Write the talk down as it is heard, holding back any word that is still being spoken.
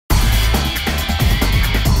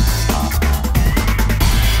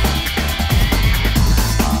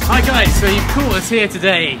Right guys, so you've caught us here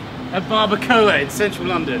today at Barbecoa in central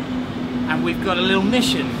London, and we've got a little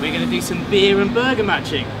mission. We're going to do some beer and burger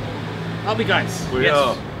matching. Aren't we guys? We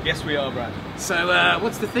are. Yes we are, Brad. So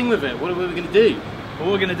what's the thing with it? What are we going to do?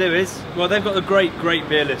 What we're going to do is, well, they've got a great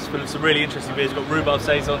beer list full of some really interesting beers. We've got rhubarb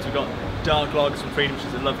saisons, we've got dark lagers from Freedom, which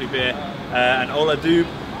is a lovely beer, and Ola Dubh,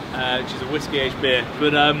 which is a whiskey-aged beer.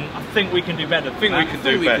 But I think we can do better. I think we can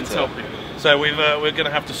do better. Top it. So we're going to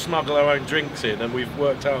have to smuggle our own drinks in, and we've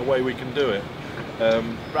worked out a way we can do it.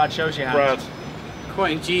 Brad, shows your hand. Brad.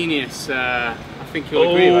 Quite ingenious. I think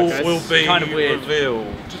you'll agree with that, guys. Will be kind of weird. revealed.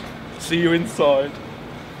 See you inside.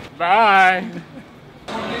 Bye.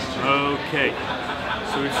 Okay,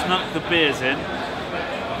 so we've snuck the beers in.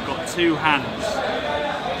 I've got two hands,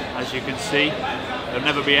 as you can see. They'll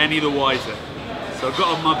never be any the wiser. So I've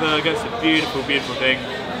got on my burger. It's a beautiful, beautiful thing.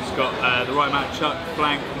 It's got the right amount of chuck,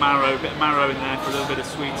 flank, marrow, a bit of marrow in there for a little bit of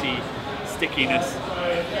sweety stickiness.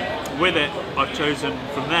 With it, I've chosen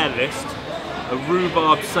from their list a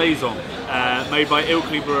rhubarb saison made by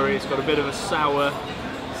Ilkley Brewery. It's got a bit of a sourish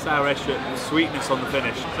sweetness on the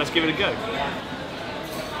finish. Let's give it a go.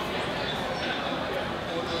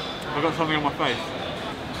 I've got something on my face.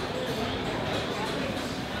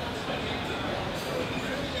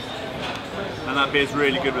 And that beer's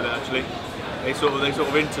really good with it actually. They sort of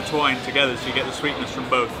intertwine together, so you get the sweetness from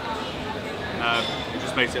both. It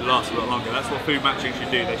just makes it last a lot longer. That's what food matching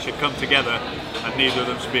should do. They should come together and neither of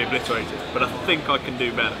them should be obliterated. But I think I can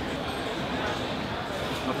do better.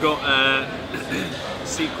 I've got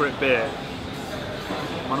secret beer.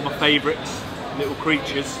 One of my favourites, Little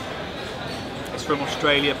Creatures. It's from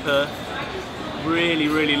Australia, Perth. Really,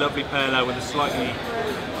 really lovely pale ale with a slightly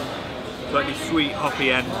sweet,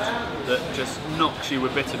 hoppy end that just knocks you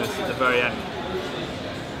with bitterness at the very end.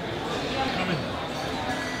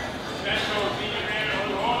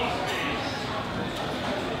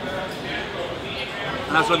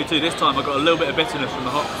 And that's lovely too. This time I got a little bit of bitterness from the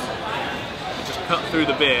hops. It just cut through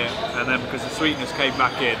the beer, and then because the sweetness came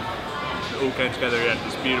back in, it all came together again.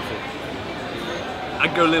 It's beautiful.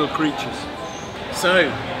 I'd go Little Creatures. So,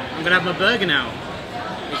 I'm going to have my burger now.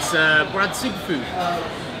 It's Brad Superfood.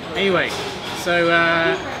 Anyway, so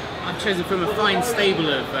I've chosen from a fine stable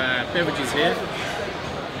of beverages here,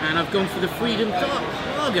 and I've gone for the Freedom Dark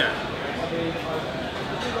Lager.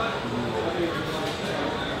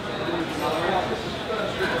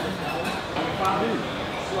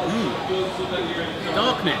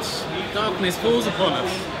 Darkness falls upon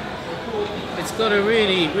us. It's got a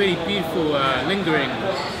really, really beautiful, lingering,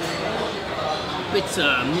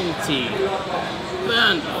 bitter, malty,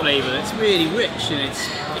 burnt flavour that's really rich, and it's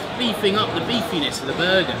beefing up the beefiness of the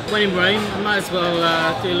burger. When in Rome, I might as well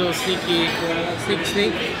do a little sneak.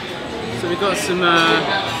 So we've got some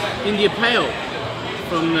India Pale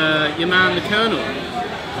from your man the Kernel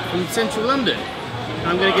from central London.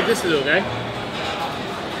 I'm going to give this a little go.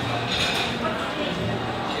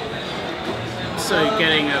 So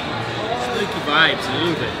getting smoky vibes a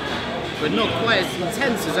little bit, but not quite as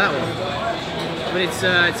intense as that one. But it's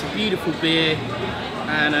a beautiful beer,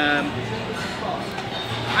 and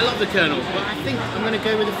I love the Kernel, but I think I'm going to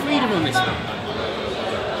go with the Freedom on this one.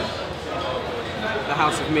 The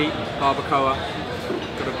House of Meat, Barbecoa,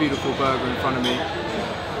 got a beautiful burger in front of me.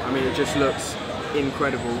 I mean, it just looks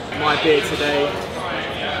incredible. My beer today,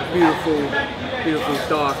 a beautiful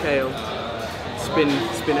dark ale. It's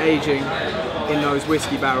been aging in those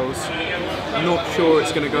whiskey barrels. I'm not sure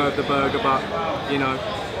it's going to go with the burger, but you know,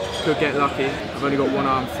 could get lucky. I've only got one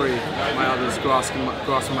arm free. My other's grasping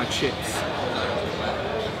my chips.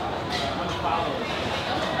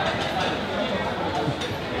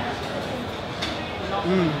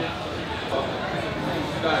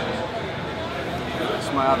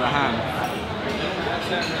 It's my other hand.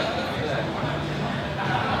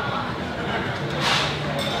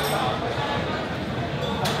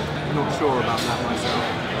 Not sure about that myself.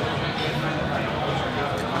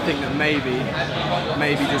 I think that maybe,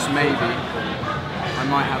 just maybe, I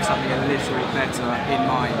might have something a little better in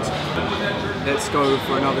mind. Let's go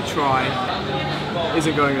for another try.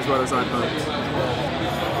 Isn't going as well as I'd hoped.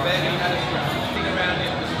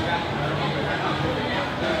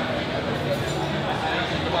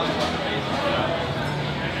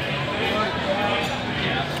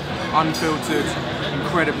 Unfiltered,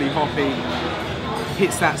 incredibly hoppy,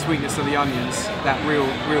 hits that sweetness of the onions, that real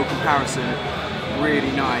comparison,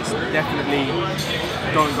 really nice. Definitely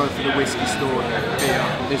don't go for the whiskey store beer.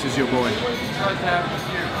 This is your boy.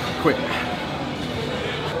 Quick.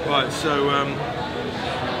 Right, so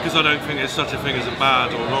because I don't think there's such a thing as a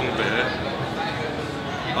bad or wrong beer,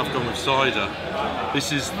 I've gone with cider.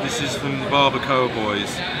 This is from the Barbecoa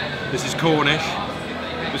boys. This is Cornish.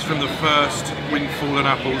 It's from the first windfall and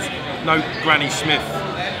apples. No Granny Smith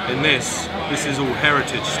in this. This is all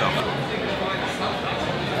heritage stuff.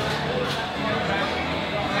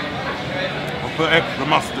 I'll put extra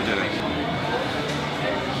mustard in it.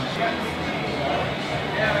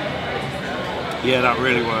 Yeah, that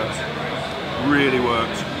really works. Really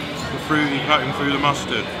works. The fruity cutting through the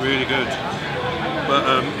mustard, really good.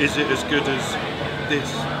 But is it as good as this?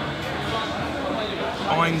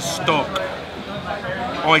 Einstock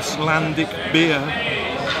Icelandic beer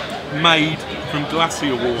made from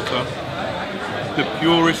glacier water. The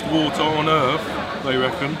purest water on earth, they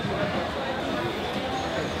reckon.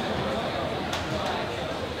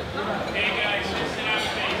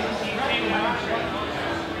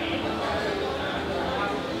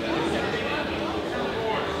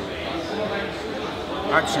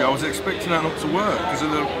 Actually, I was expecting that not to work because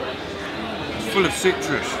it's full of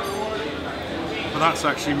citrus. But that's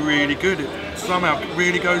actually really good. It somehow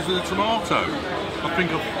really goes with the tomato. I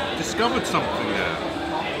think I've discovered something there.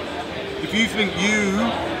 If you think you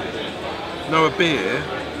know a beer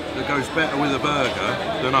that goes better with a burger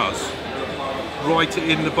than us, write it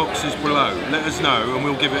in the boxes below. Let us know and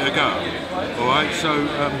we'll give it a go. Alright, so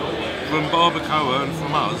from Barbecoa and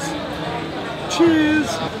from us, cheers!